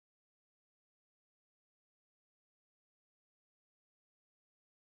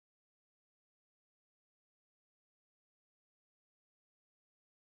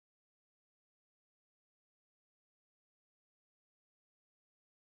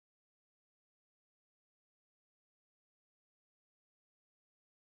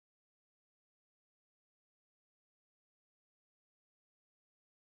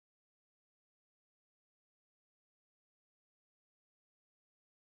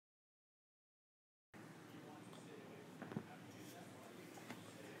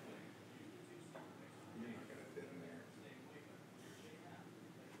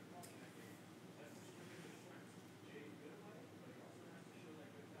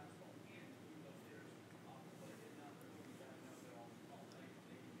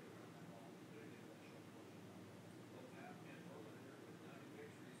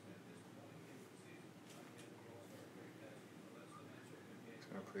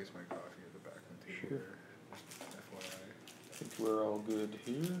place my coffee at the back of the table there. Just FYI. I think we're all good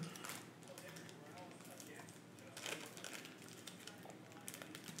here.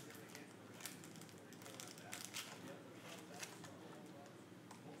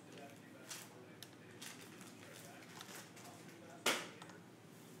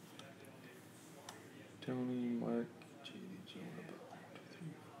 Tony, Mark, JD, Joe, 1, 2, 3,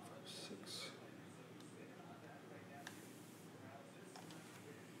 4, 5, 6.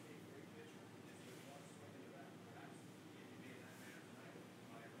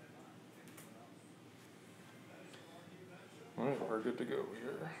 Alright, we're good to go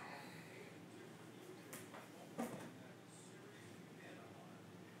here.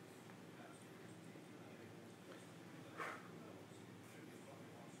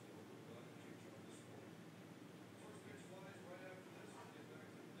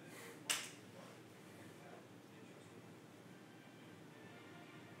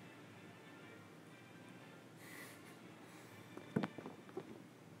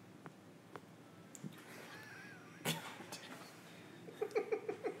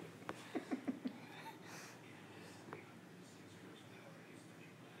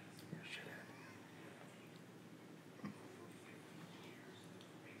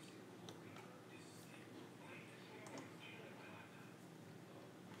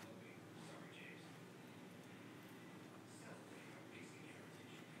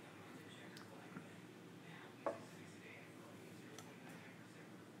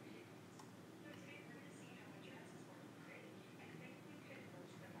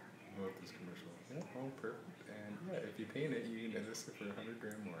 Love this commercial. Yeah, oh, perfect. And yeah, if you paint it, you can edit it for 100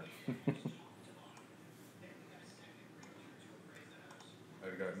 grand more.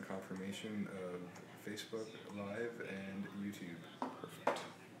 I've gotten confirmation of Facebook Live and YouTube. Perfect.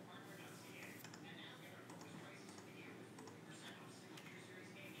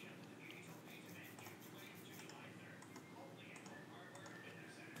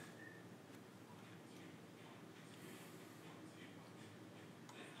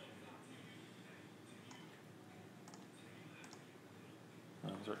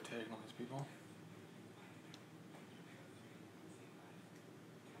 Start tagging all these people.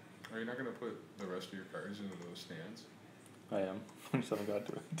 Are you not going to put the rest of your cards into those stands? I am. I just haven't got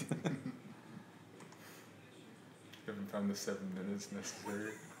to it. You haven't found the 7 minutes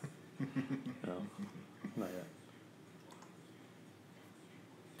necessary? No, not yet.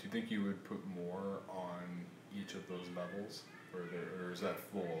 Do you think you would put more on each of those levels? Or is that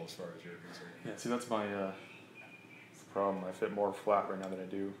full as far as you're concerned? Yeah, see, that's my problem. I fit more flat right now than I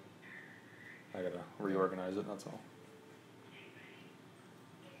do. I gotta reorganize it, that's all.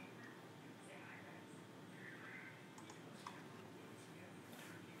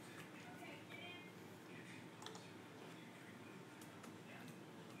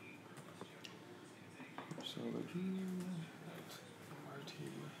 So the MRT.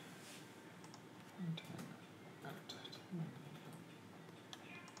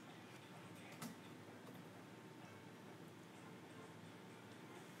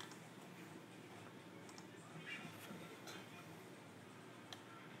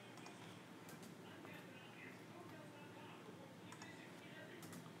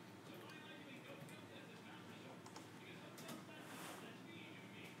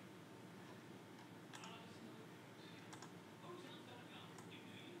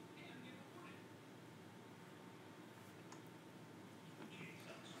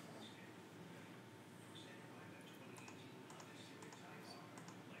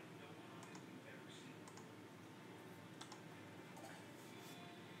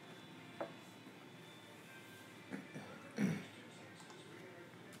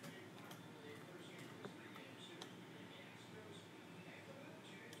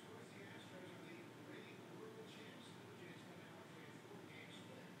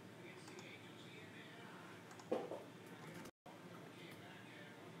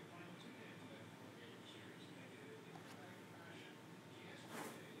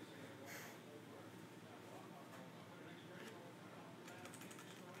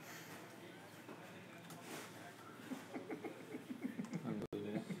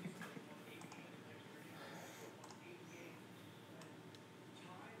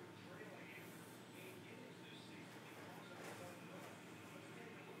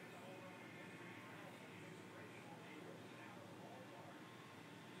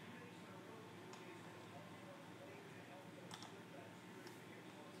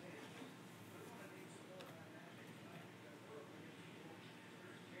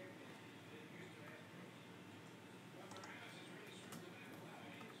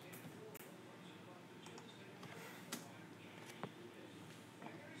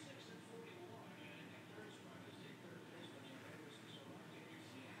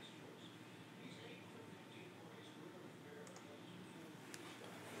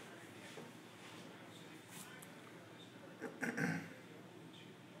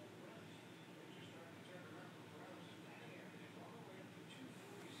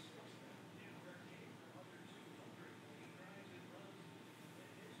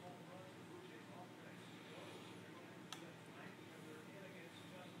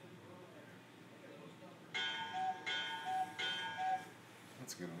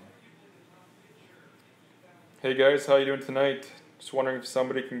 Hey guys, how you doing tonight? Just wondering if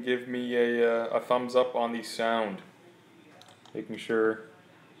somebody can give me a thumbs up on the sound. Making sure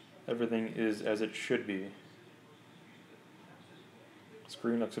everything is as it should be.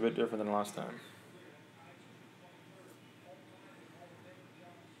 Screen looks a bit different than last time.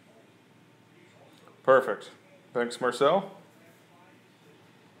 Perfect. Thanks, Marcel.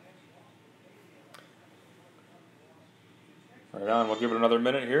 Right on, we'll give it another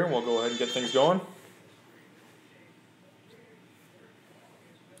minute here and we'll go ahead and get things going.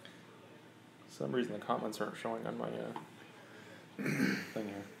 For some reason the comments aren't showing on my thing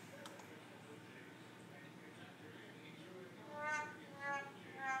here.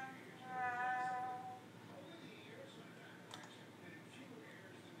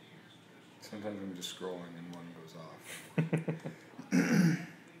 Sometimes I'm just scrolling and one goes off.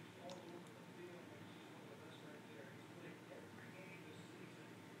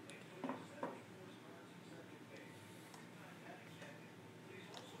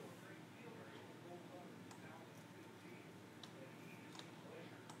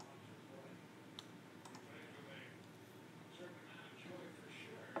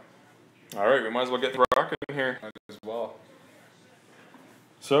 Alright, we might as well get rocking here. As well.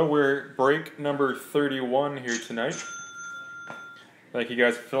 So we're break number 31 here tonight. Thank you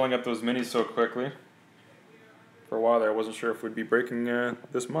guys for filling up those minis so quickly. For a while there I wasn't sure if we'd be breaking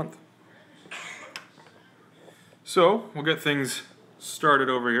this month. So we'll get things started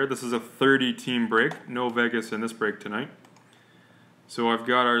over here. This is a 30 team break. No Vegas in this break tonight. So I've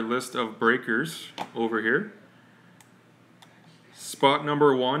got our list of breakers over here. Spot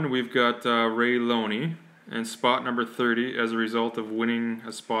number 1, we've got Ray Loney, and spot number 30, as a result of winning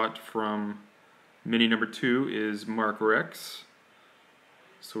a spot from mini number 2, is Mark Rex.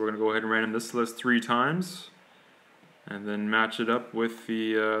 So we're going to go ahead and random this list 3 times, and then match it up with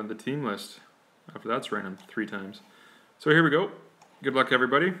the team list. After that's random 3 times. So here we go. Good luck,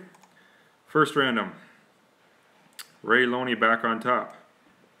 everybody. First random. Ray Loney back on top.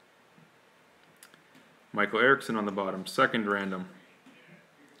 Michael Erickson on the bottom. Second random.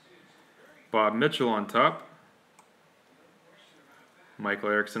 Bob Mitchell on top. Michael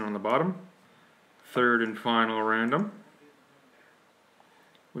Erickson on the bottom. Third and final random.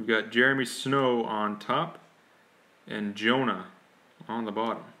 We've got Jeremy Snow on top and Jonah on the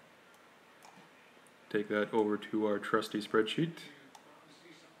bottom. Take that over to our trusty spreadsheet.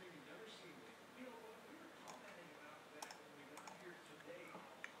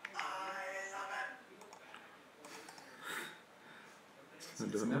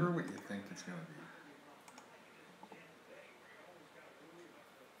 It's never what you think it's going to be.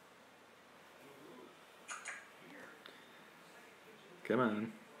 Come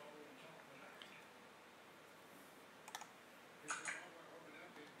on.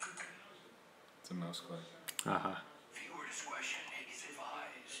 It's a mouse click. Aha. Viewer discretion is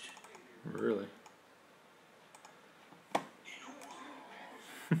advised. Really?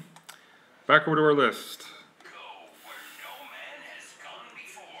 Back over to our list.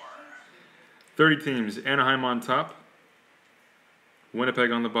 30 teams, Anaheim on top,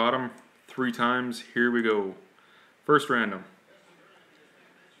 Winnipeg on the bottom, 3 times, here we go. First random.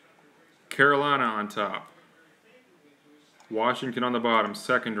 Carolina on top, Washington on the bottom,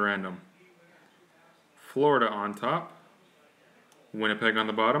 second random. Florida on top, Winnipeg on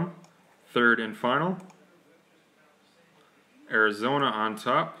the bottom, third and final. Arizona on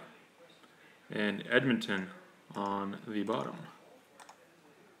top, and Edmonton on the bottom.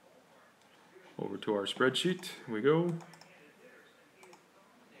 Over to our spreadsheet we go.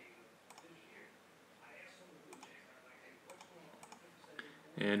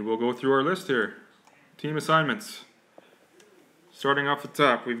 And we'll go through our list here. Team assignments. Starting off the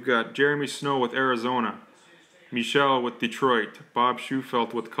top, we've got Jeremy Snow with Arizona, Michelle with Detroit, Bob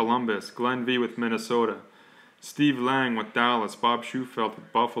Schufelt with Columbus, Glenn V with Minnesota, Steve Lang with Dallas, Bob Schufelt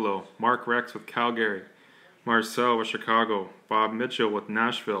with Buffalo, Mark Rex with Calgary, Marcel with Chicago, Bob Mitchell with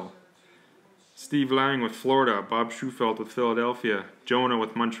Nashville, Steve Lang with Florida, Bob Schufelt with Philadelphia, Jonah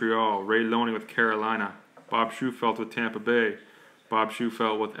with Montreal, Ray Loney with Carolina, Bob Schufelt with Tampa Bay, Bob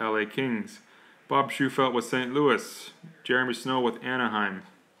Schufelt with LA Kings, Bob Schufelt with St. Louis, Jeremy Snow with Anaheim,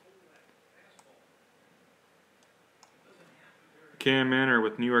 Cam Manor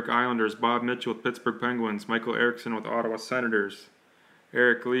with New York Islanders, Bob Mitchell with Pittsburgh Penguins, Michael Erickson with Ottawa Senators,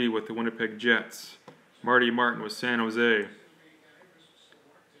 Eric Lee with the Winnipeg Jets, Marty Martin with San Jose,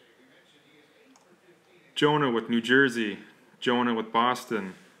 Jonah with New Jersey, Jonah with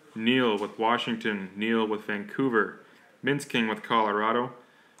Boston, Neil with Washington, Neil with Vancouver, Mince King with Colorado,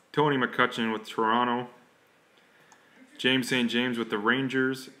 Tony McCutcheon with Toronto, James St. James with the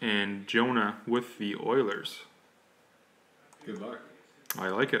Rangers, and Jonah with the Oilers. Good luck. I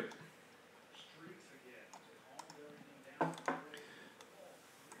like it.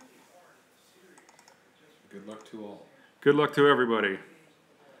 Good luck to all. Good luck to everybody.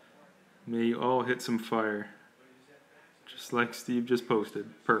 May you all hit some fire. Just like Steve just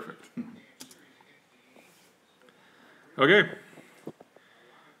posted. Perfect. Okay.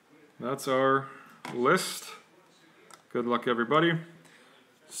 That's our list. Good luck, everybody.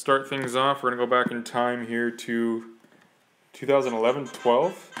 Start things off. We're going to go back in time here to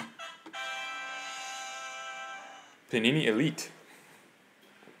 2011-12. Panini Elite.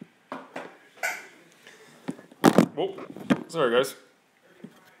 Whoa. Sorry, guys.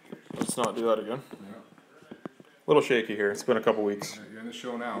 Let's not do that again. Yeah. A little shaky here. It's been a couple weeks. You're in the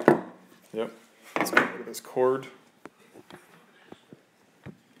show now. Yep. Let's get rid of this cord. I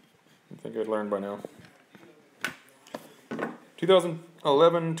think I'd learned by now.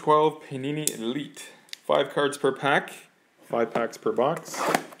 2011-12 Panini Elite. 5 cards per pack. 5 packs per box.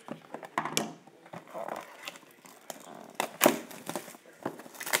 I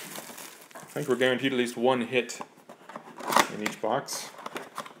think we're guaranteed at least 1 hit in each box.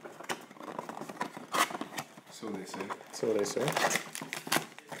 So they say. So they say.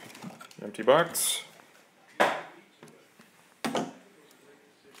 Empty box.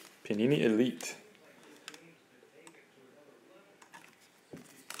 Panini Elite.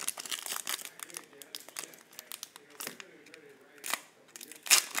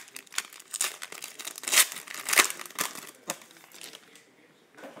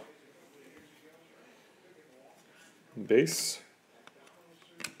 Base.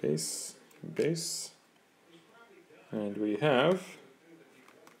 Base. Base. And we have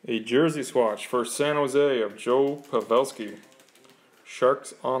a jersey swatch for San Jose of Joe Pavelski.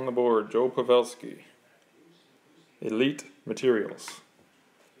 Sharks on the board, Joe Pavelski. Elite Materials.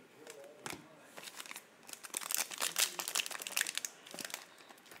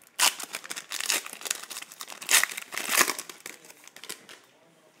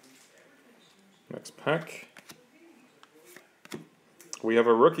 Next pack. We have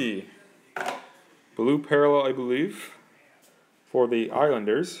a rookie. Blue parallel, I believe, for the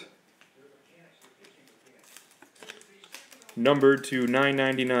Islanders. Numbered to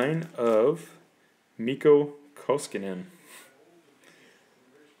 999 of Mikko Koskinen.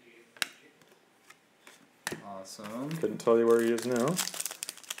 Awesome. Couldn't tell you where he is now.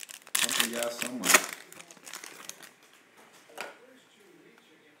 Pumping gas somewhere.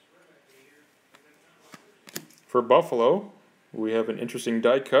 For Buffalo, we have an interesting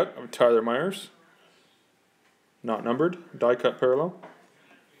die cut of Tyler Myers. Not numbered, die cut parallel.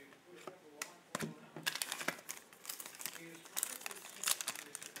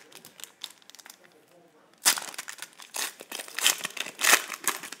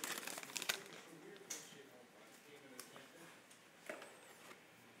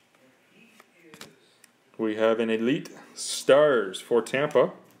 We have an Elite Stars for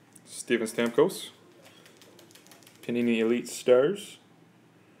Tampa, Steven Stamkos. Panini Elite Stars,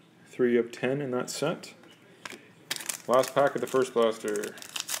 3 of 10 in that set. Last pack of the first blaster.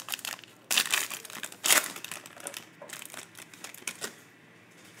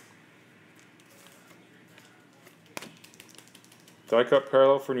 Die cut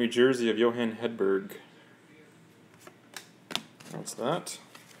parallel for New Jersey of Johan Hedberg. That's that.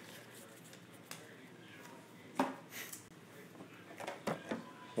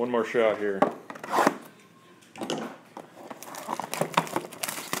 One more shot here.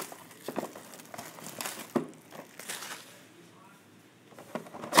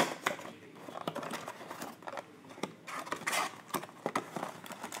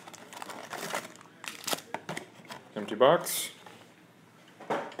 Empty box.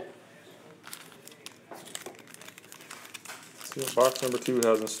 Let's see what box number 2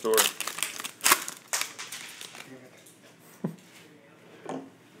 has in store.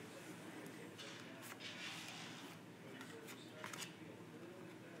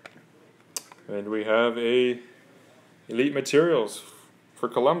 And we have a Elite Materials for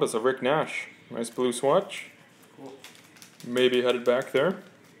Columbus of Rick Nash. Nice blue swatch. Cool. Maybe headed back there.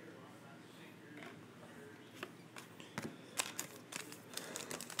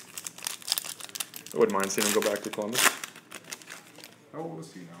 I wouldn't mind seeing him go back to Columbus. How old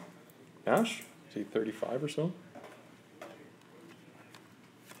is he now? Nash? Is he 35 or so?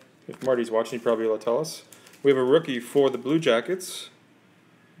 If Marty's watching, he probably will tell us. We have a rookie for the Blue Jackets.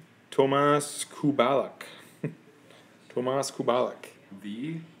 Tomas Kubalek. Tomas Kubalek.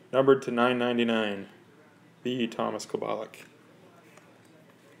 The? Numbered to 999. The Thomas Kubalek.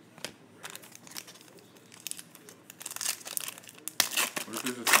 What if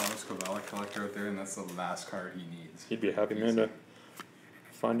there's a Thomas Cavalla collector out there, and that's the last card he needs. He'd be a happy man to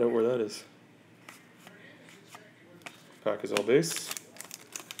find out where that is. Pack is all base.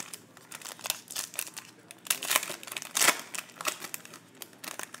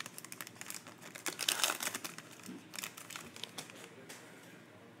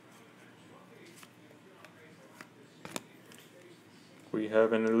 We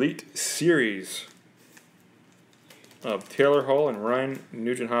have an Elite Series of Taylor Hall and Ryan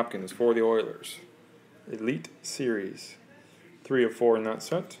Nugent-Hopkins for the Oilers. Elite Series. 3 of 4 in that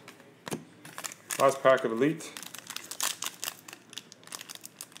set. Last pack of Elite.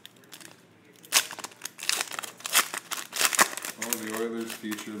 Oh, the Oilers'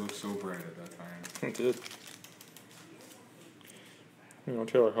 future looked so bright at that time. It did. You know,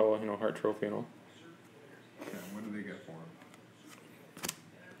 Taylor Hall, you know, Hart Trophy and all. Yeah, what did they get for him?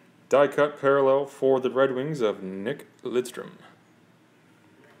 Die cut parallel for the Red Wings of Nick Lidstrom.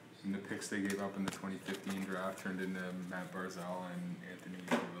 And the picks they gave up in the 2015 draft turned into Matt Barzal and Anthony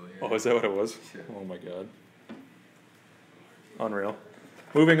Villiers. Oh, is that what it was? Yeah. Oh my god. Unreal.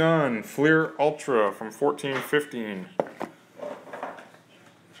 Moving on, Fleer Ultra from 14-15.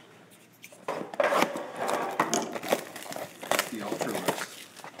 The Ultra list.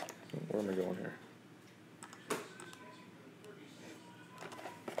 Where am I going here?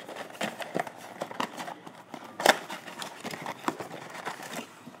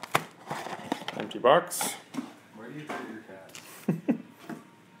 Empty box. Where do you put your cats?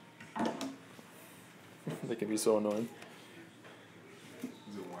 They can be so annoying. Is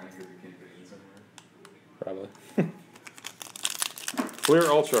it whining because it can't get in somewhere? Probably. Fleer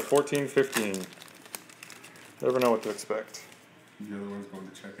Ultra 14-15. Never know what to expect. The other one's going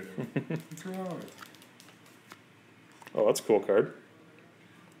to check it out. What's wrong? Oh, that's a cool card.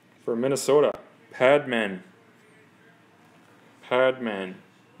 For Minnesota, Padman. Padman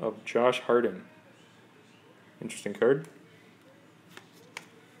of Josh Harding. Interesting card.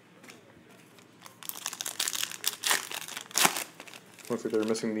 Looks like they're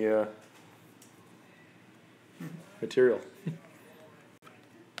missing the material.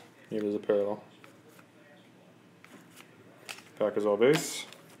 Maybe there's a parallel. Pack is all base.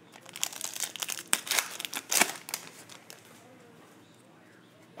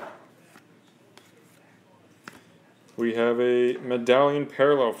 We have a medallion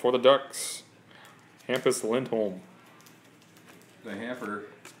parallel for the Ducks. Hampus Lindholm. The hamper.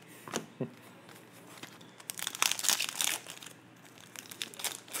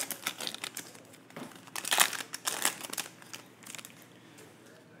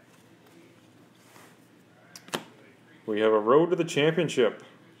 We have a road to the championship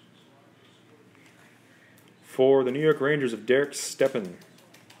for the New York Rangers of Derek Stepan.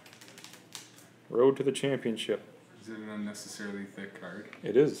 Road to the championship. Is it an unnecessarily thick card?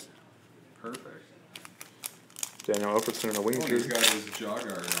 It is. Perfect. Daniel Alfredson in a wing Oh, he's jersey. got his jaw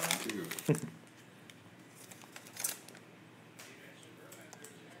guard on too.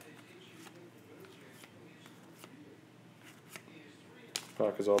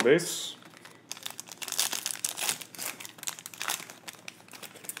 Pack is all base.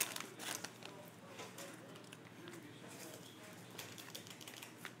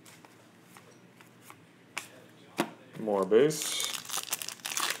 More base.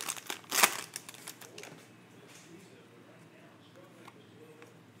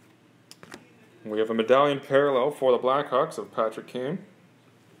 We have a medallion parallel for the Blackhawks of Patrick Kane.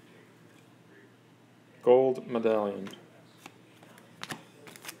 Gold medallion.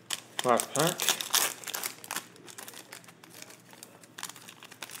 Last pack.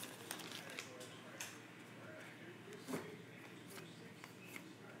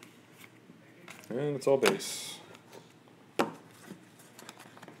 And it's all base.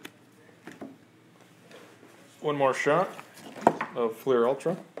 One more shot of Fleer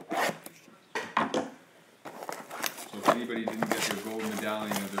Ultra. So if anybody didn't get their gold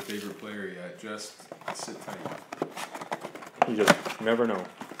medallion of their favorite player yet, just sit tight. You just never know.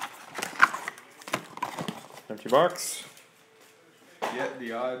 Empty box. Yet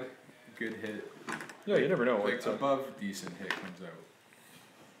the odd good hit. Yeah, you never know. Like It's, above decent hit comes out.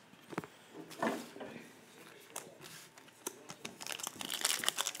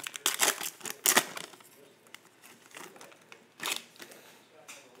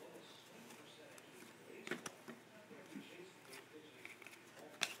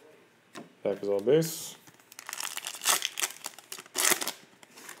 Pack is all base.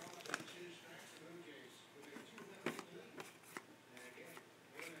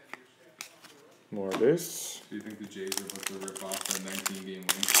 More base. Do you think the Jays are about to rip off the 19-game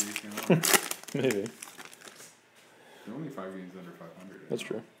winning streak now? Maybe. They're only 5 games under 500. That's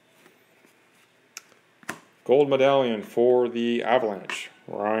true. Gold medallion for the Avalanche,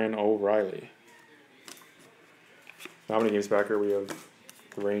 Ryan O'Reilly. How many games back are we of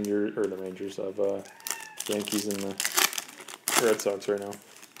the Rangers of Yankees and the Red Sox right now?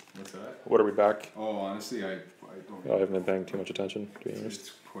 What's that? What are we back? Oh, honestly, I don't know. I haven't been paying too much attention, to be honest.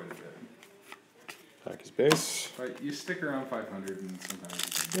 It's quite a bit. Back is base. But you stick around 500 and sometimes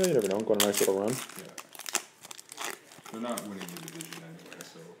you can, Yeah, you never know. Go on a nice little run. yeah. They're not winning the division anyway,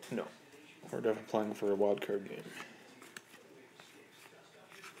 so. No. We're definitely playing for a wild card game.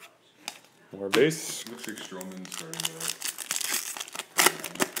 More base. Looks like Stroman's starting to.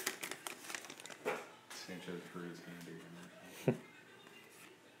 Sanchez for his hand again.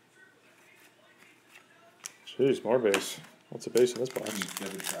 Jeez, more base. What's the base in this box? And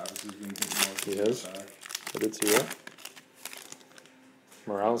Devin Travis has been hitting well. He has? Back. I did see that.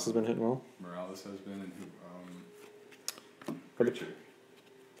 Morales has been hitting well. Morales has been, and For the, Richard.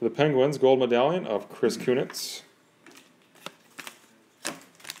 for the Penguins, gold medallion of Chris Kunitz.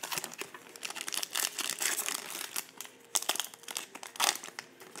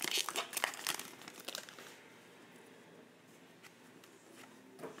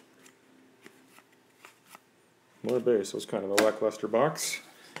 More base. It was kind of a lackluster box.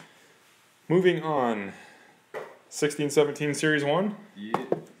 Moving on. 16-17 Series 1. Yeah.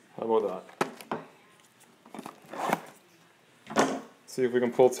 How about that? See if we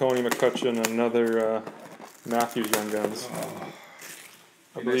can pull Tony McCutcheon another Matthews Young Guns.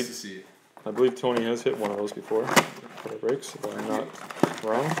 Be nice to see. I believe Tony has hit one of those before the breaks, if I'm not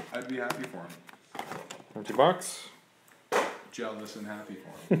wrong. I'd be happy for him. Empty box. Jealous and happy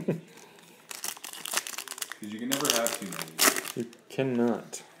for him. Because you can never have too many. You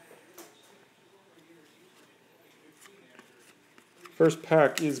cannot. First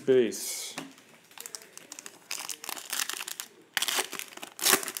pack is base.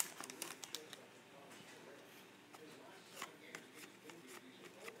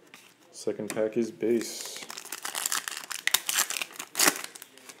 Second pack is base.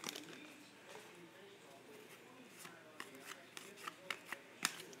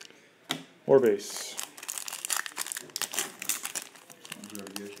 More base. I'll try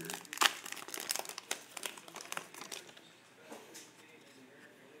to get here.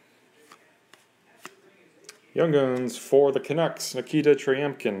 Young Guns for the Canucks, Nikita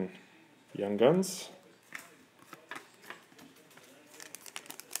Triamkin. Young Guns.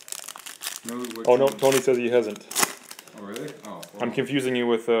 Oh no, Tony says he hasn't. Oh really? Oh. Well. I'm confusing you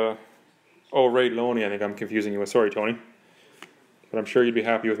with, Ray Loney, I think I'm confusing you with. Sorry, Tony. But I'm sure you'd be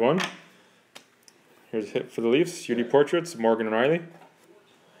happy with one. Here's a hit for the Leafs. UD Portraits, Morgan and Riley.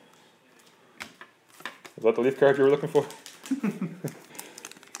 Is that the Leaf card you were looking for?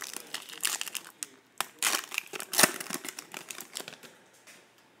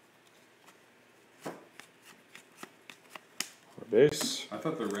 Base. I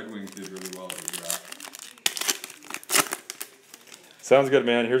thought the Red Wings did really well at the draft. Sounds good,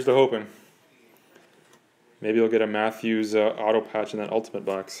 man. Here's to hoping. Maybe you'll get a Matthews auto patch in that ultimate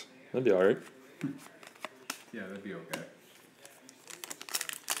box. That'd be alright. Yeah, that'd be okay.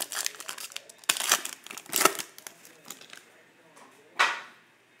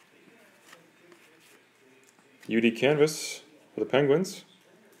 UD Canvas for the Penguins.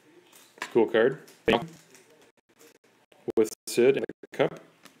 Cool card. With Sid in the cup.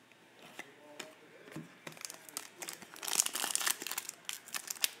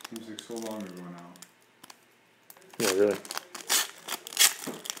 Seems like so long ago now. Yeah, really.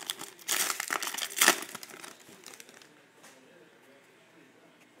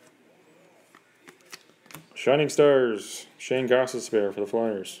 Shining Stars, Shane Gostisbehere for the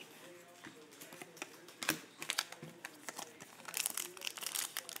Flyers.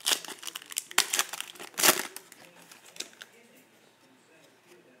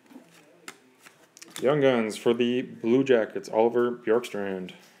 Young Guns for the Blue Jackets, Oliver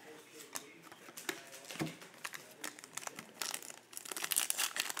Bjorkstrand.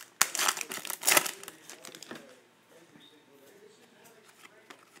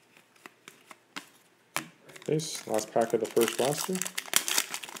 Base, last pack of the first roster.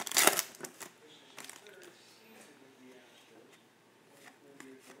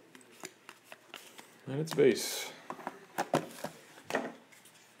 And it's base.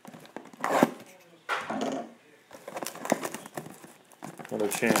 Another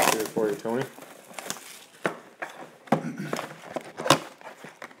chance here for you, Tony.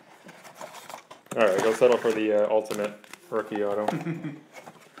 Alright, go settle for the ultimate rookie auto.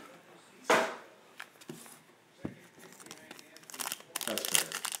 That's fair.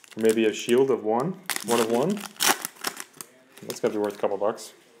 Maybe a shield of one. One of one. That's got to be worth a couple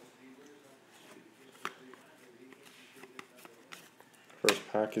bucks.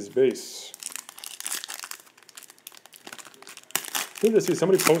 pack is base. Good to see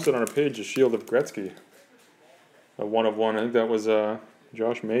somebody posted on a page a shield of Gretzky. A 1/1. I think that was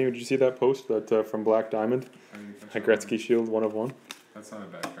Josh May. Did you see that post that from Black Diamond? A Gretzky shield 1/1. That's not a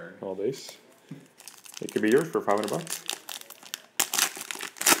bad card. All base. It could be yours for $500.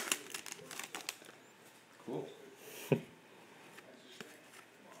 Cool.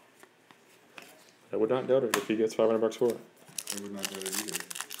 I would not doubt it if he gets $500 for it. I would not doubt it either.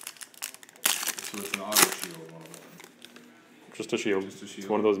 So it's an auto shield 1/1. Just a shield. Just a shield. It's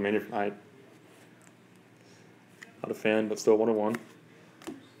one of those not a fan, but still 1/1.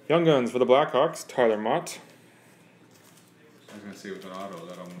 Young Guns for the Blackhawks, Tyler Mott. I was gonna say with an auto,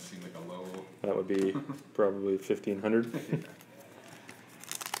 that almost seemed like a low. That would be probably 1,500.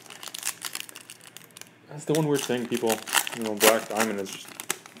 That's the one weird thing, people. Black Diamond is just,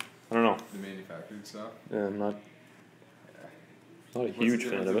 I don't know. The manufactured stuff. Yeah, I'm not a What's huge the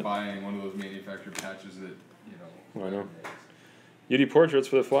fan difference of it. Buying one of those manufactured patches that I know. UD Portraits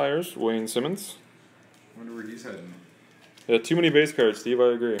for the Flyers, Wayne Simmons. Wonder where he's heading. Yeah, too many base cards, Steve. I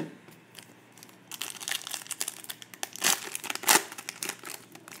agree. Do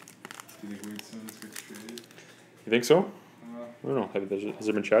you think Wade Simmons gets traded? You think so? Uh, I don't know. Has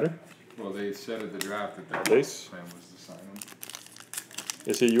there been chatter? well, they said at the draft that their Base? plan was to sign him.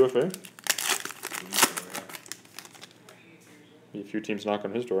 Is he a UFA? I believe so, yeah. Be a few teams knock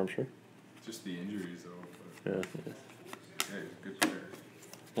on his door, I'm sure. Just the injuries, though. But Yeah. yeah, he's a good player.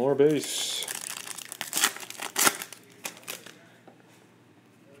 More base.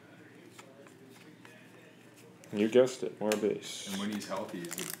 You guessed it, more base. And when he's healthy,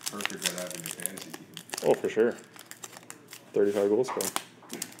 he's the perfect guy to have in your fantasy team. Oh, for sure. 35 goals scorer.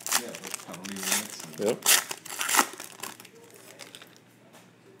 Yeah, like penalty minutes. And Yep.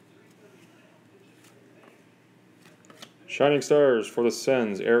 Shining Stars for the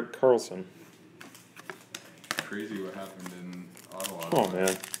Sens, Eric Carlson. Crazy what happened in Ottawa. Oh,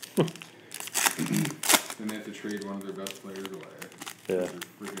 man. Then they have to trade one of their best players away. Yeah.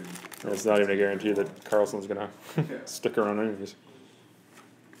 Freaking It's not even a guarantee that Carlson's going to Yeah. stick around anyways.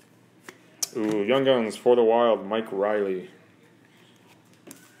 Ooh, Young Guns for the Wild, Mike Riley.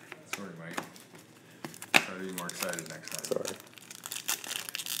 Sorry, Mike. Try to be more excited next time. Sorry.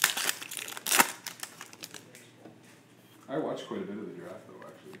 I watched quite a bit of the draft, though,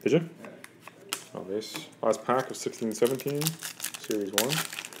 actually. Did you? Yeah. Oh, base. Last pack of 16-17, Series 1.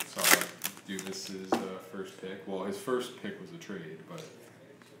 Saw Dubas's first pick. Well, his first pick was a trade, but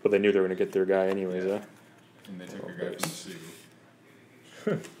They knew they were going to get their guy anyways, Yeah. eh? and they took Oh, a guy from base.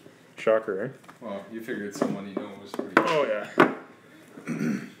 Sioux. Shocker, eh? Well, you figured someone you know was pretty. Oh, yeah.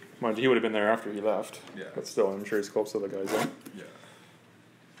 Mind you, he would have been there after he left. Yeah. But still, I'm sure he's close to the guys, eh? Yeah.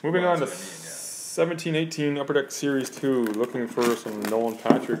 Moving Well, on to that's what I 17-18 Upper Deck Series 2. Looking for some Nolan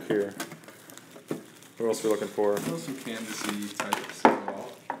Patrick here. Who else are we looking for? Throw some canvasy types as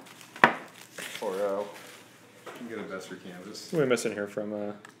well. Or, You can get a Besser canvas. who are we missing here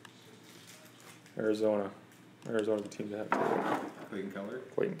from Arizona? Arizona's the team to have too. Clayton Keller.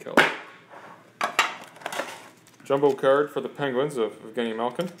 Clayton Keller. Jumbo card for the Penguins of Evgeny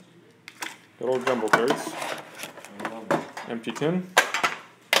Malkin. Good old jumbo cards. I love it. Empty tin.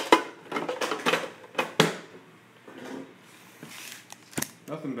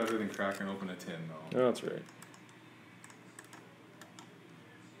 Nothing better than cracking open a tin, though. Oh, that's right.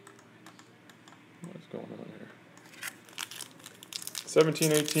 What's going on here?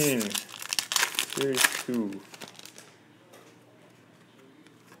 17-18. Series 2.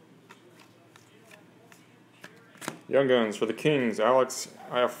 Young Guns for the Kings, Alex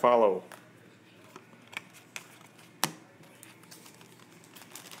Iafallo.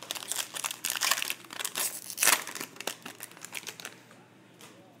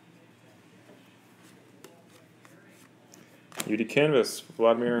 UD Canvas,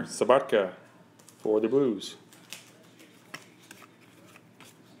 Vladimir Sabatka for the Blues.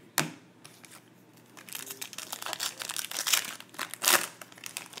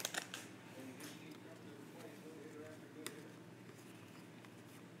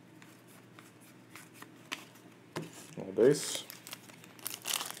 All base.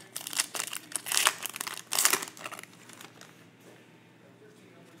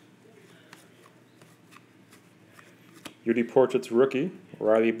 UD Portraits rookie,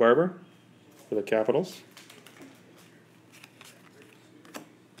 Riley Barber for the Capitals.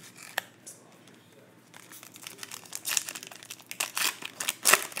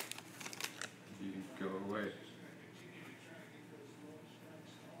 You go away.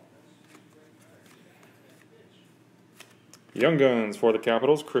 Young Guns for the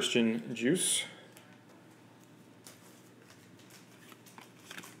Capitals, Christian Juice.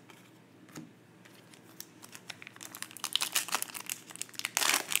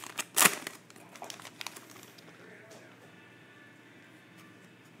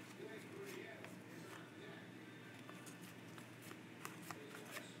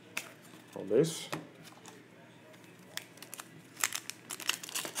 Home base.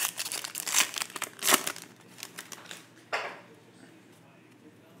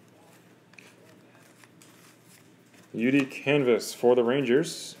 UD Canvas for the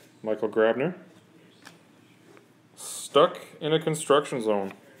Rangers, Michael Grabner. Stuck in a construction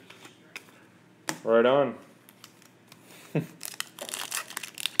zone. Right on.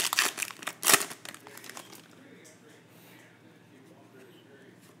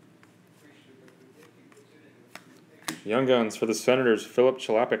 Young Guns for the Senators, Philip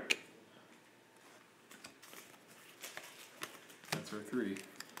Chalapik. That's our 3.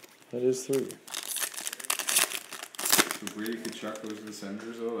 That is 3. So Brady Kachuk goes to the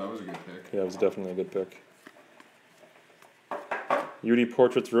Senators, though. That was a good pick. Yeah, it was definitely a good pick. UD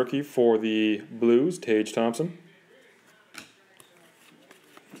Portraits rookie for the Blues, Tage Thompson.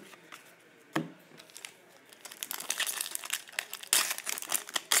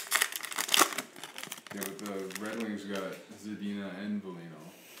 Yeah, but the Red Wings got Zadina and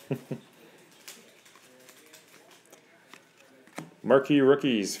Velino. Marquee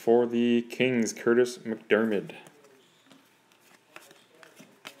rookies for the Kings, Curtis McDermott.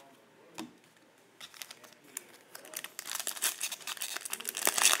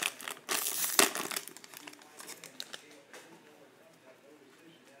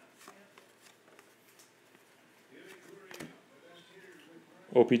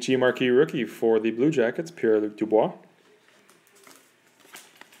 OPC marquee rookie for the Blue Jackets, Pierre-Luc Dubois.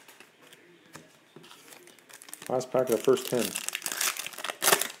 Last pack of the first 10.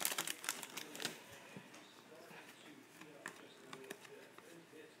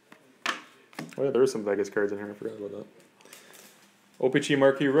 Oh yeah, there is some Vegas cards in here. I forgot about that. OPC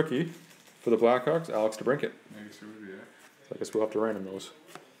marquee rookie for the Blackhawks, Alex DeBrincat. I guess it would be, yeah. So I guess we'll have to random those.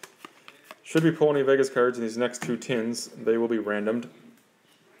 Should we pull any Vegas cards in these next 2 tins, they will be randomed.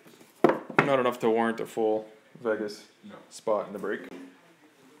 Not enough to warrant a full Vegas spot in the break.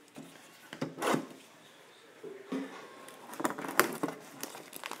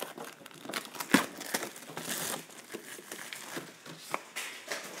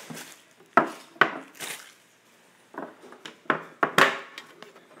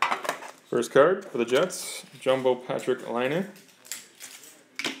 First card for the Jets, Jumbo Patrick Laine.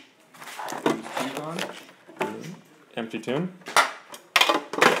 Empty tin.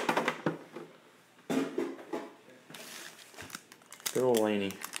 Good old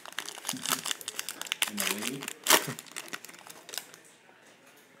Laney. In the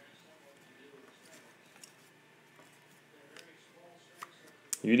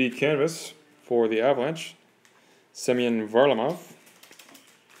league. UD Canvas for the Avalanche, Semyon Varlamov.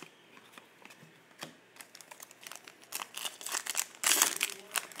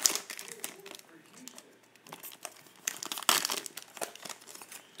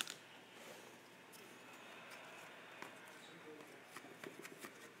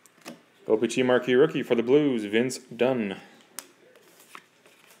 OPC marquee rookie for the Blues, Vince Dunn.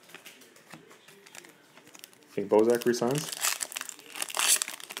 Think Bozak resigns?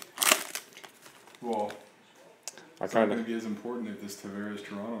 Well, I it's not kind going of. to be as important if this Tavares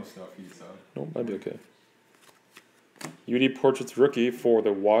Toronto stuff heats up. Nope, that'd be okay. UD Portraits rookie for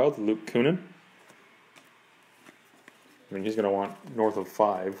the Wild, Luke Kunin. I mean, he's going to want north of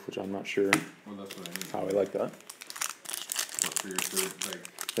 5, which I'm not sure Well, that's what I mean. how I like that. What, for your third, like,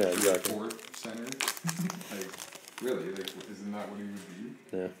 Yeah, exactly. 4th center? Like, really? Like, isn't that what he would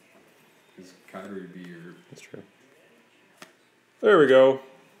be? Yeah, Because Kyler would be your... that's true. There we go.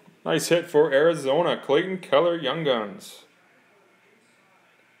 Nice hit for Arizona. Clayton Keller, Young Guns.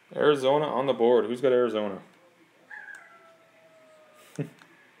 Arizona on the board. Who's got Arizona?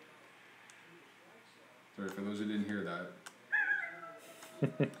 Sorry, for those who didn't hear that.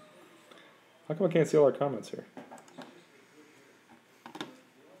 How come I can't see all our comments here?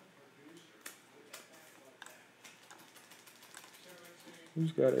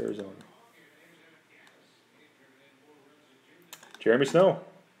 Who's got Arizona? Jeremy Snow.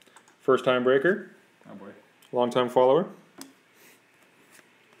 First time breaker. Oh boy. Long time follower.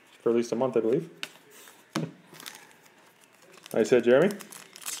 For at least a month, I believe. Nice hit, Jeremy.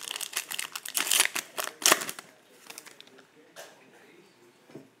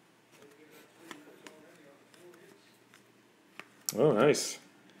 Oh, nice.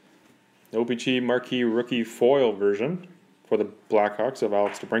 OPC marquee rookie foil version for the Blackhawks of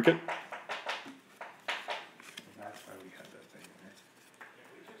Alex DeBrincat. That's why we had that thing,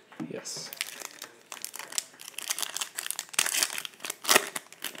 right? Yes.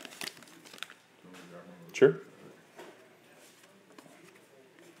 Sure.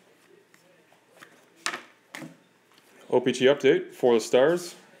 OPG update for the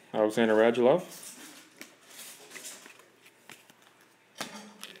Stars. Alexander Radulov.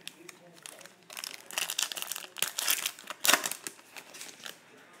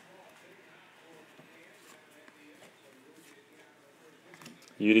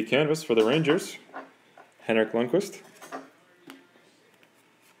 UD Canvas for the Rangers, Henrik Lundqvist.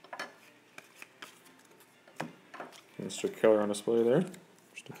 Mr. Keller on display there,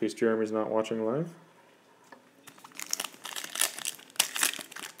 just in case Jeremy's not watching live.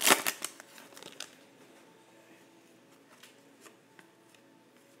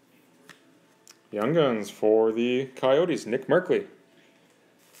 Young Guns for the Coyotes, Nick Merkley.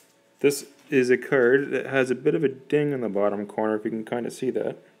 This is a card that has a bit of a ding in the bottom corner, if you can kind of see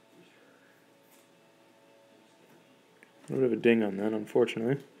that. A bit of a ding on that,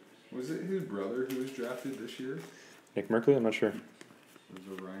 unfortunately. Was it his brother who was drafted this year? Nick Merkley? I'm not sure. It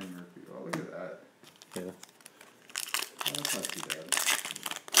was Ryan Murphy. Oh, look at that. Yeah, Oh, that's not too bad.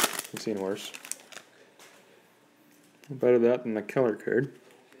 I've seen worse. Better that than the Keller card.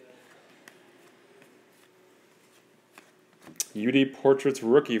 UD Portraits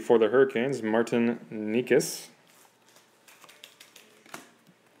rookie for the Hurricanes, Martin Nikas.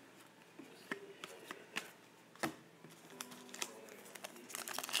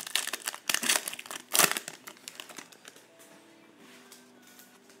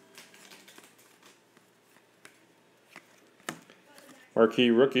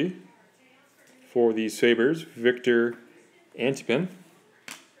 Marquee rookie for the Sabres, Victor Antipin.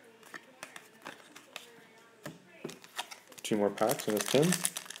 2 more packs in this tin.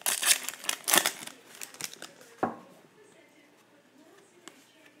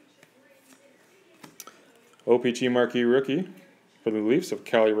 OPC Marquee rookie for the Leafs of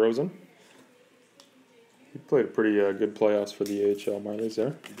Callie Rosen. He played a pretty good playoffs for the AHL Marlies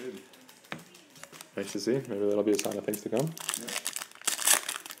there. He did. Nice to see. Maybe that'll be a sign of things to come. Yeah.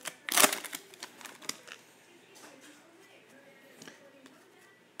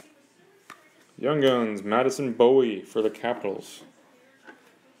 Young Guns, Madison Bowie for the Capitals.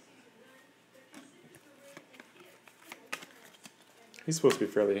 He's supposed to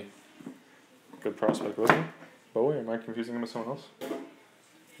be fairly good prospect, wasn't he? Bowie, am I confusing him with someone else? I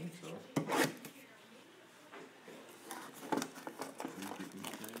think so.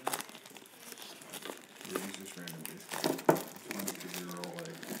 Yeah, he's just random baseball. It's funny because they were all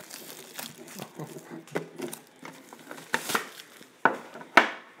like.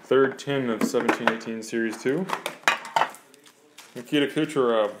 Third tin of 17-18 Series 2. Nikita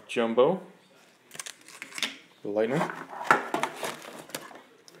Kucherov, Jumbo. The Lightning.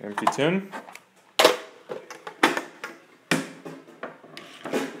 Empty tin.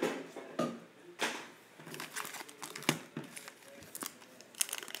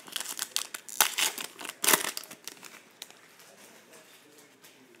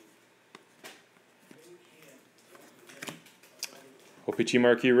 OPC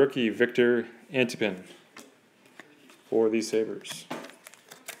Marquee rookie, Victor Antipin for the Sabres.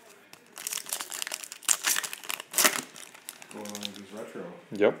 Going on with his retro.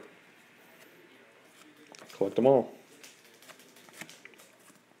 Yep. Collect them all.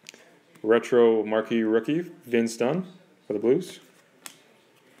 Retro Marquee rookie, Vince Dunn for the Blues.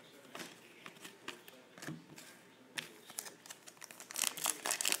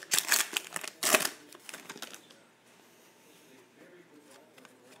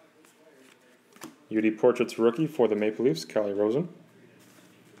 UD Portraits rookie for the Maple Leafs, Callie Rosen.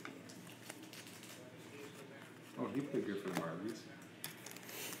 Oh, he played good for the Marlies.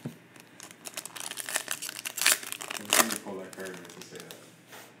 I'm going to pull that card to say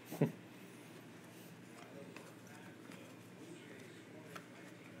that.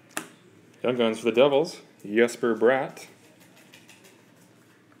 Young Guns for the Devils, Jesper Bratt.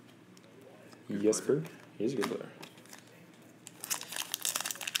 Jesper, he's a good player.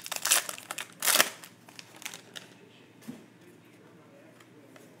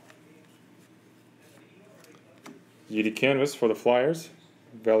 UD Canvas for the Flyers,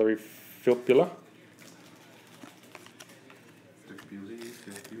 Valerie Filppula.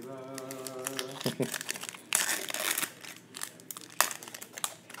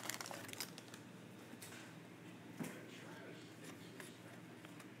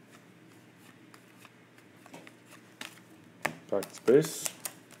 Back to space.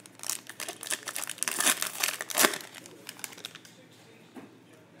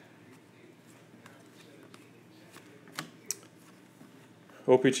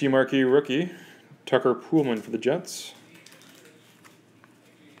 OPC Marquee rookie, Tucker Poolman for the Jets.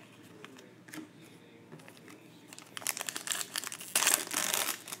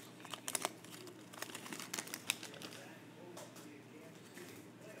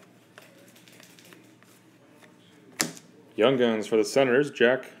 Young Guns for the Senators,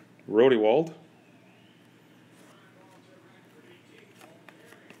 Jack Rodewald.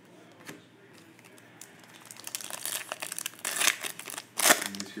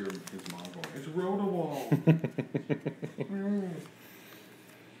 You just hear his mom going, "It's Rotowall."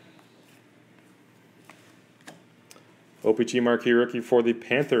 OPG marquee rookie for the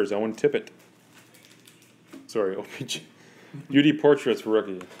Panthers, Owen Tippett. Sorry, OPG. UD Portraits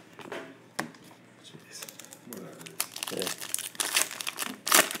rookie. Jeez. Whatever. Yeah.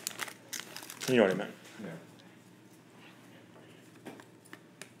 You know what I meant. Yeah.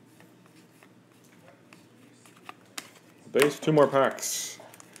 Base, 2 more packs.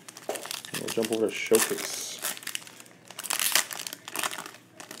 We'll jump over to Showcase.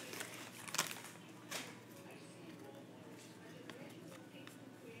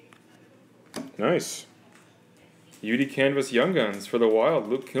 Nice. UD Canvas Young Guns for the Wild,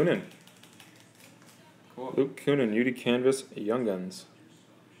 Luke Kunin. Cool. Luke Kunin, UD Canvas Young Guns.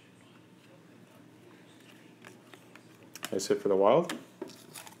 Nice hit for the Wild.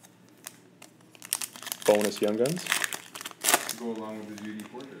 Bonus Young Guns. Go along with the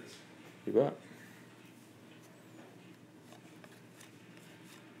UD portraits. You bet.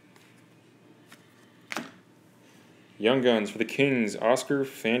 Young Guns for the Kings, Oscar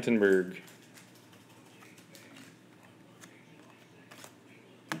Fantenberg.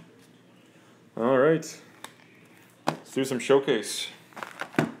 All right. Let's do some Showcase.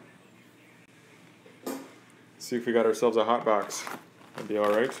 See if we got ourselves a hot box. That'd be all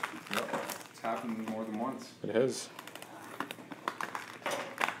right. Yep. It's happened more than once. It has.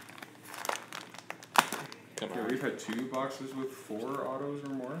 Come Yeah, on. we've had 2 boxes with 4 autos or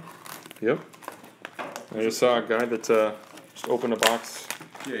more. Yep. I just saw a guy that just opened a box.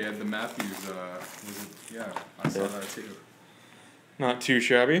 Yeah, you had the Matthews. Yeah, I saw Yeah. that too. Not too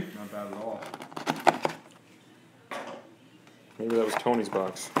shabby. Not bad at all. Maybe that was Tony's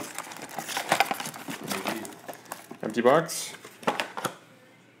box. Maybe. Empty box.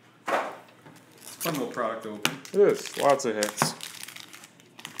 Fun little product to open. It is. Lots of hits.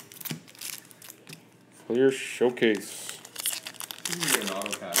 Clear Showcase. You can get an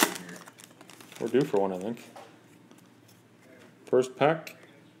auto pack in here. We're due for one, I think. First pack.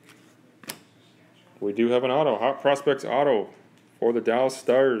 We do have an auto. Hot Prospects auto for the Dallas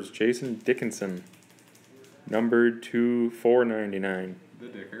Stars. Jason Dickinson. Numbered to 499. The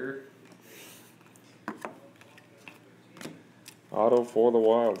Dicker. Auto for the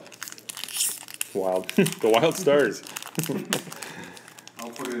Wild. The Wild Stars. I'll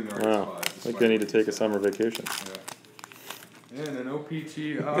put it in the right Wow. spot. I think they need to take a summer vacation. Yeah. And an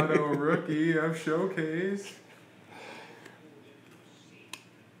OPG auto rookie of Showcase.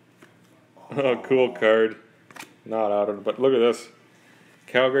 Oh, cool card. Not auto, but look at this.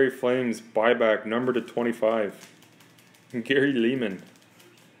 Calgary Flames buyback, number to 25. Gary Lehman.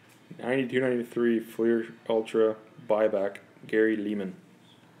 92-93 Fleer Ultra buyback. Gary Lehman.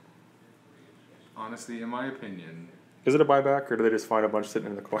 Honestly, in my opinion, Is it a buyback, or do they just find a bunch sitting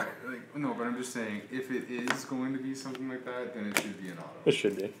in the corner? like no, but I'm just saying, if it is going to be something like that, then it should be an auto. It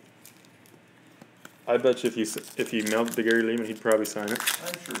should be. I bet you if you mailed it to Gary Lehman, he'd probably sign it.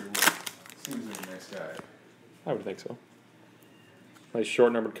 I'm sure he would. Seems like a nice guy. I would think so. Nice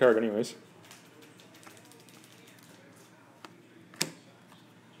short numbered card, anyways.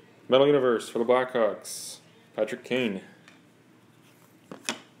 Metal Universe for the Blackhawks. Patrick Kane.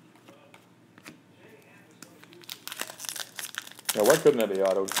 Now, why couldn't that be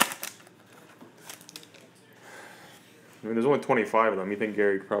autoed? I mean, there's only 25 of them. You think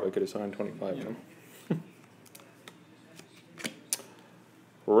Gary probably could have signed 25 of them?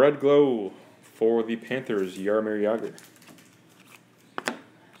 Red Glow for the Panthers, Jaromir Jagr.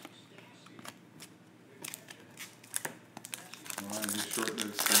 Well, I'm just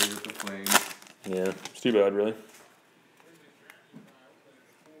short-lived stay with the Flames. Yeah, it's too bad, really.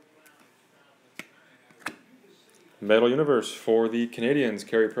 Metal Universe for the Canadians,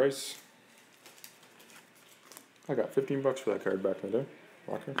 Carey Price. I got $15 for that card back in the day.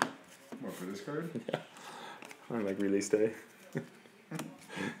 Walker. What, for this card? Yeah. On like release day.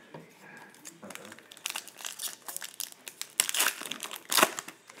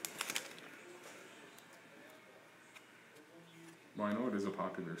 Well, I know it is a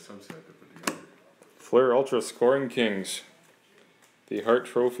popular subset to put together. Flair Ultra Scoring Kings. The Hart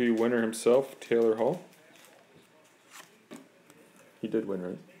Trophy winner himself, Taylor Hall. He did win,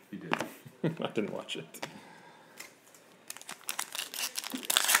 right? He did. I didn't watch it.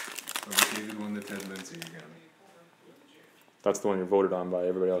 Obviously, he did win the Ted Lindsay again. That's the one you voted on by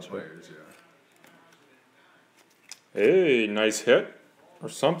everybody else, right? Players, yeah. Hey, nice hit. Or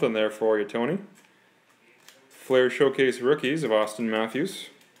something there for you, Tony. Flair Showcase Rookies of Austin Matthews.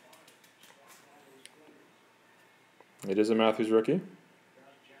 It is a Matthews rookie.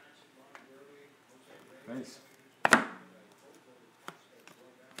 Nice.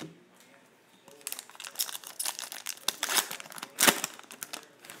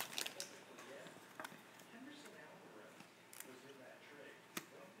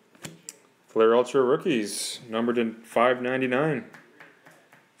 Flair Ultra Rookies, numbered in 599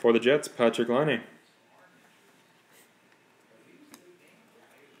 for the Jets, Patrick Laine.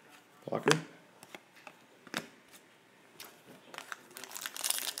 Blocker.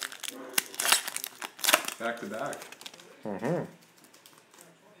 Back to back.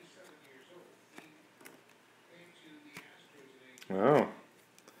 Wow.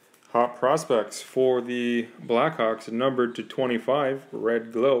 Hot prospects for the Blackhawks, numbered to 25,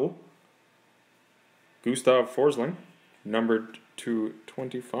 Red Glow. Gustav Forsling, numbered to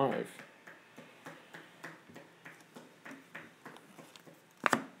 25.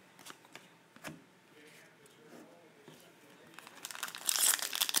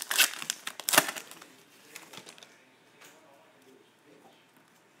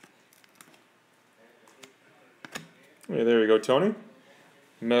 Hey, there you go, Tony.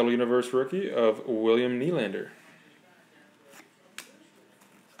 Metal Universe rookie of William Nylander.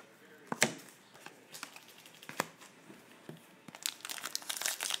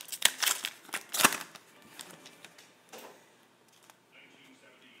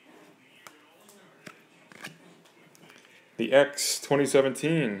 The X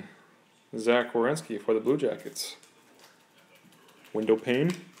 2017, Zach Werenski for the Blue Jackets. Window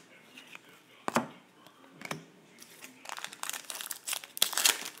pane.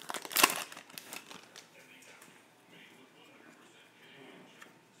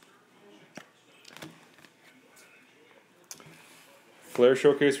 Flair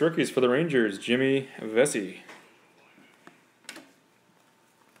Showcase Rookies for the Rangers, Jimmy Vesey.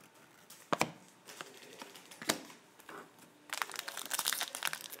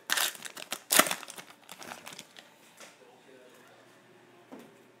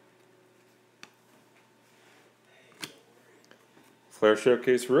 Flair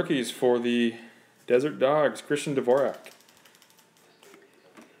Showcase Rookies for the Desert Dogs, Christian Dvorak.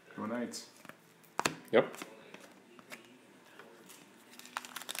 Go Knights. Yep.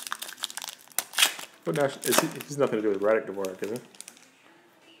 What national is he? He's nothing to do with Radek Dvorak, is he?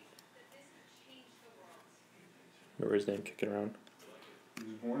 Remember his name kicking around? He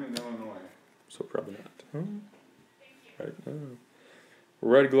was born in Illinois. So probably not. Right.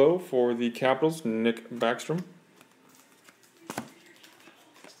 Red Glow for the Capitals, Nick Backstrom.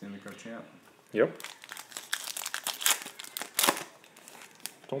 Stanley Cup champ. Yep.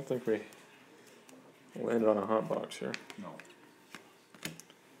 Don't think we landed on a hot box here. No.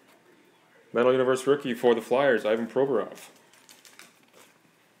 Metal Universe rookie for the Flyers, Ivan Provorov.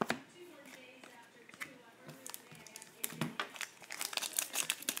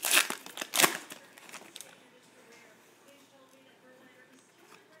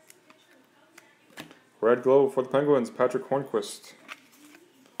 Red Glow for the Penguins, Patrick Hornquist.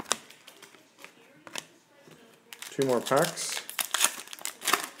 2 more packs.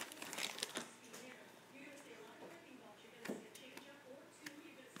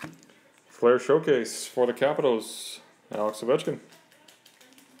 Flair Showcase for the Capitals, Alex Ovechkin.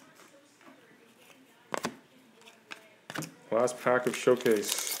 Last pack of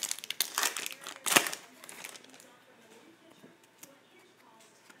Showcase.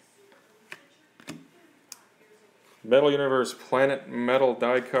 Metal Universe Planet Metal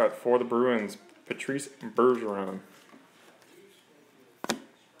die cut for the Bruins, Patrice Bergeron.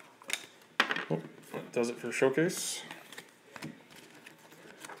 Oh, that does it for Showcase.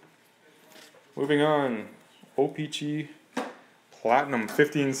 Moving on, OPC Platinum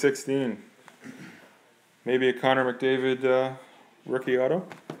 15-16. Maybe a Connor McDavid rookie auto.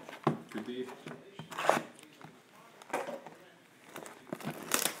 Could be.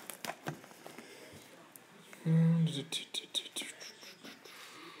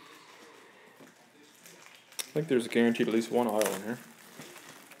 I think there's guaranteed at least one auto in here.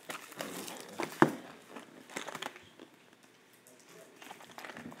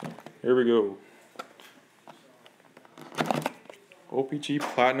 Here we go. OPC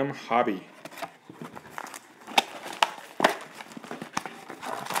Platinum Hobby.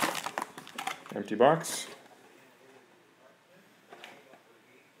 Empty box.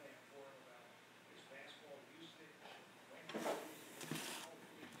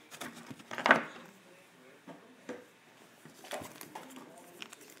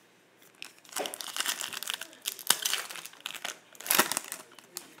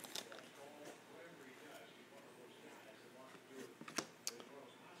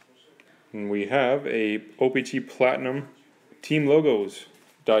 And we have a OPC Platinum Team Logos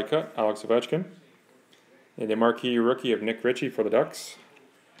die cut, Alex Ovechkin. And a marquee rookie of Nick Ritchie for the Ducks.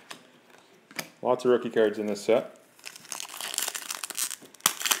 Lots of rookie cards in this set.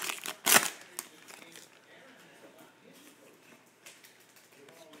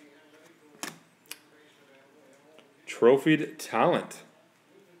 Trophied Talent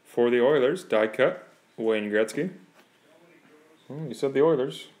for the Oilers, die cut, Wayne Gretzky. Oh, you said the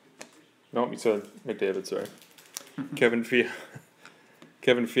Oilers. No, you said McDavid, sorry.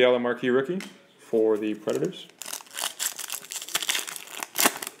 Kevin Fiala marquee rookie for the Predators.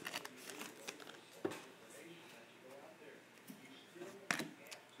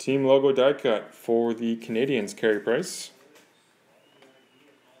 Team logo die cut for the Canadiens, Carey Price.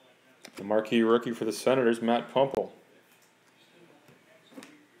 The marquee rookie for the Senators, Matt Pumple.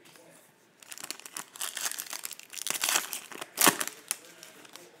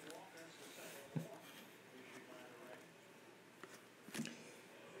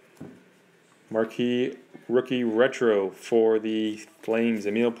 Marquee rookie retro for the Flames,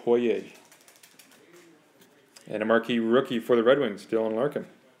 Emile Poirier. And a marquee rookie for the Red Wings, Dylan Larkin.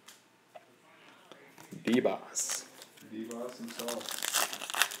 D-Boss. D-Boss himself.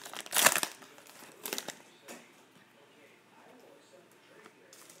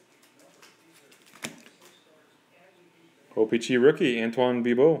 OPC rookie, Antoine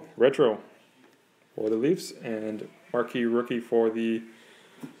Bibeau, retro for the Leafs. And marquee rookie for the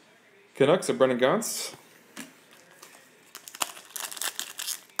Canucks of Brendan Gaunce.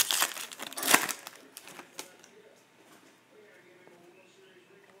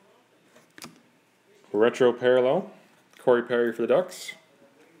 Retro parallel, Corey Perry for the Ducks.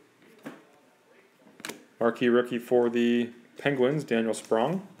 Marquee rookie for the Penguins, Daniel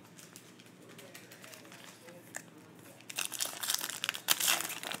Sprong.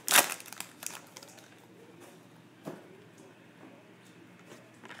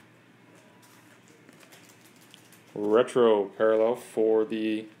 Retro parallel for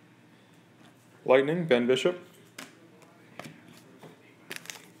the Lightning, Ben Bishop.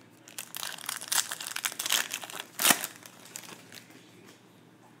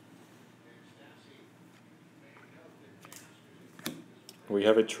 We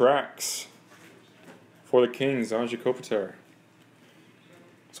have a Trax for the Kings, Anze Kopitar.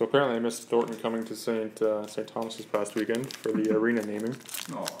 So apparently I missed Thornton coming to St. Thomas this past weekend for the arena naming.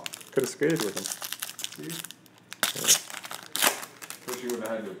 Aw. Could have skated with him. See? Wish you would have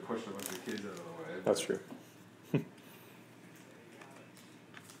had to push a bunch of kids out of the way. That's true.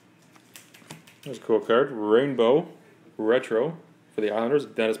 That's a cool card. Rainbow retro for the Islanders,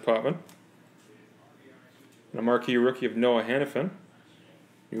 Dennis Potvin. And a marquee rookie of Noah Hannafin,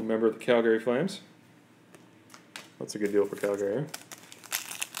 new member of the Calgary Flames. That's a good deal for Calgary.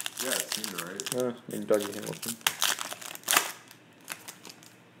 Yeah, it seemed right. And Dougie Hamilton.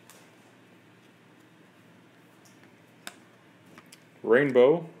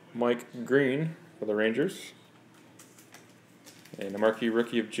 Rainbow Mike Green for the Rangers. And a marquee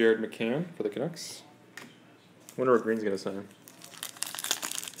rookie of Jared McCann for the Canucks. Wonder what Green's going to sign.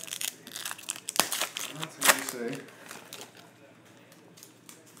 That's what you say.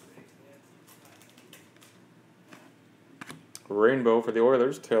 Rainbow for the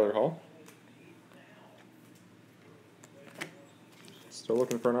Oilers, Taylor Hall. Still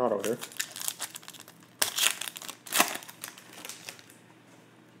looking for an auto here.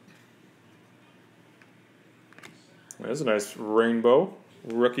 There's a nice rainbow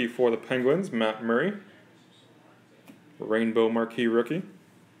rookie for the Penguins, Matt Murray. Rainbow marquee rookie.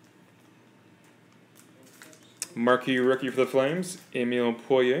 Marquee rookie for the Flames, Emile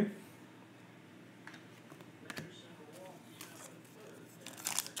Poirier.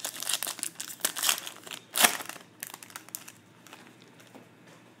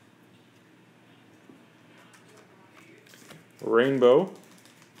 Rainbow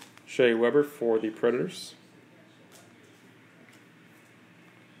Shea Weber for the Predators.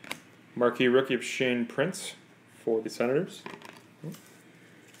 Marquee rookie of Shane Prince for the Senators.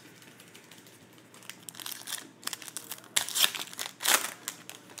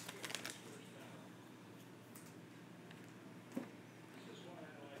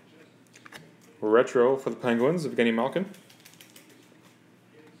 Retro for the Penguins of Evgeny Malkin.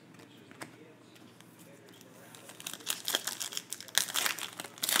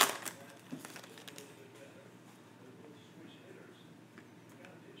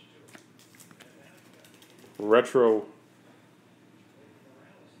 Retro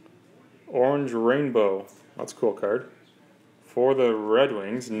Orange Rainbow, that's a cool card, for the Red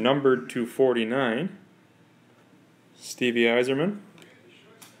Wings, numbered to 49, Stevie Yzerman.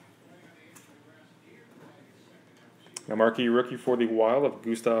 A marquee rookie for the Wild of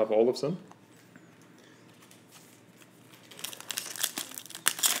Gustav Olofsson.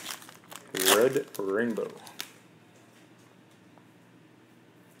 Red Rainbow.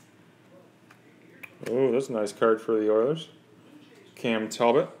 Oh, that's a nice card for the Oilers. Cam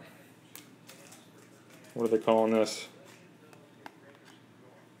Talbot. What are they calling this?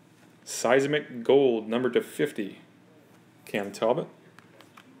 Seismic Gold, numbered to 50. Cam Talbot.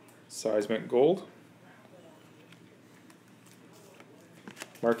 Seismic Gold.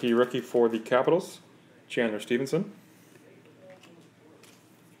 Marquee rookie for the Capitals, Chandler Stevenson.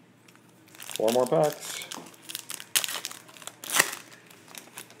 4 more packs.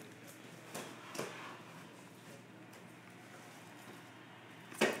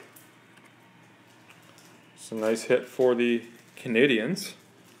 It's a nice hit for the Canadiens.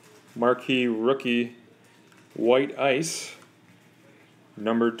 Marquee rookie White Ice,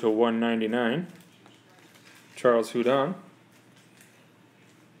 numbered to 199. Charles Hudon.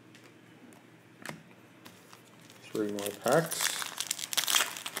 3 more packs.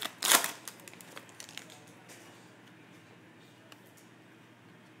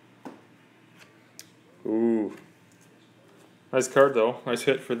 Ooh. Nice card though. Nice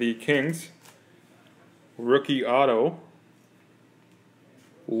hit for the Kings. Rookie auto.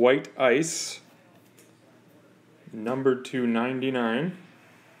 White Ice. Numbered to 99.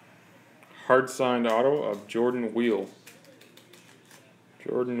 Hard signed auto of Jordan Wheel.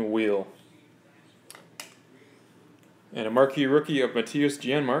 Jordan Wheel. And a marquee rookie of Matthias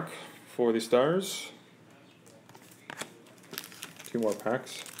Janmark for the Stars. 2 more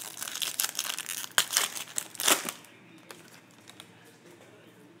packs.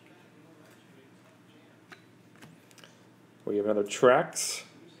 We have another Trax.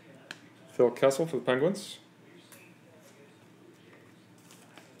 Phil Kessel for the Penguins.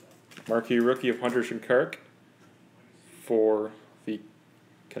 Marquee rookie of Hunter Shinkark for the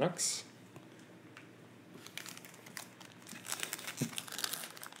Canucks.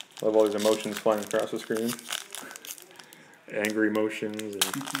 Love all these emotions flying across the screen. Angry emotions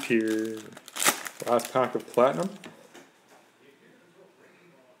and tears. Last pack of Platinum.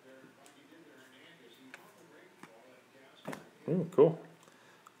 Ooh, cool.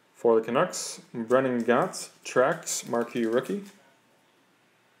 For the Canucks, Brennan Gotts, Trax, marquee rookie.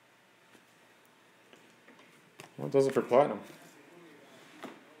 Well, that does it for Platinum.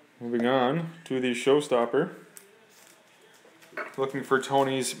 Moving on to the showstopper. Looking for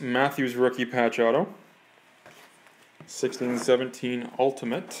Tony's Matthews rookie patch auto. 16-17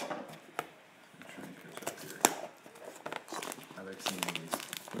 Ultimate. I like seeing these.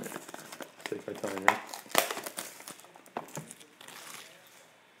 Take my time here.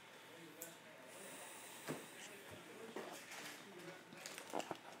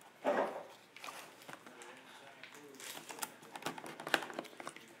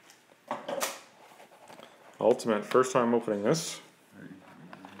 Ultimate, first time opening this.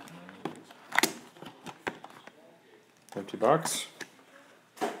 Empty box.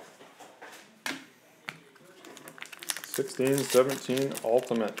 16-17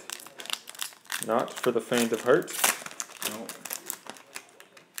 Ultimate. Not for the faint of heart. No.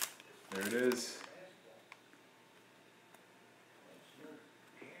 There it is.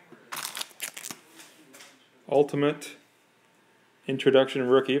 Ultimate introduction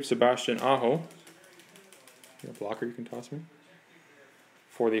rookie of Sebastian Aho. A blocker you can toss me.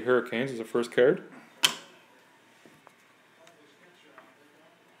 For the Hurricanes is the first card.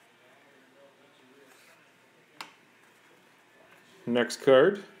 Next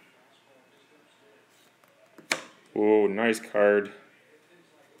card. Whoa, nice card.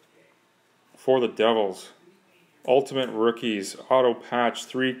 For the Devils. Ultimate Rookies. Auto patch.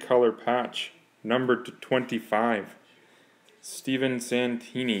 3-color patch. Numbered to 25. Steven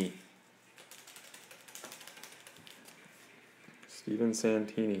Santini. Steven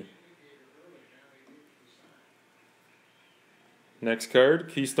Santini. Next card,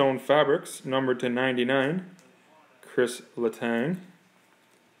 Keystone Fabrics, numbered to 99, Chris Letang.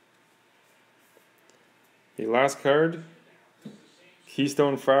 The last card,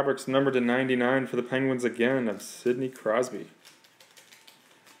 Keystone Fabrics, numbered to 99 for the Penguins again, of Sidney Crosby.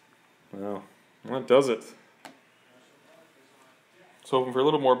 Wow, well, that does it. Was hoping for a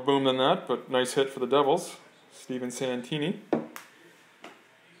little more boom than that, but nice hit for the Devils, Steven Santini.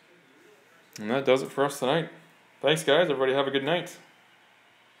 And that does it for us tonight. Thanks, guys. Everybody have a good night.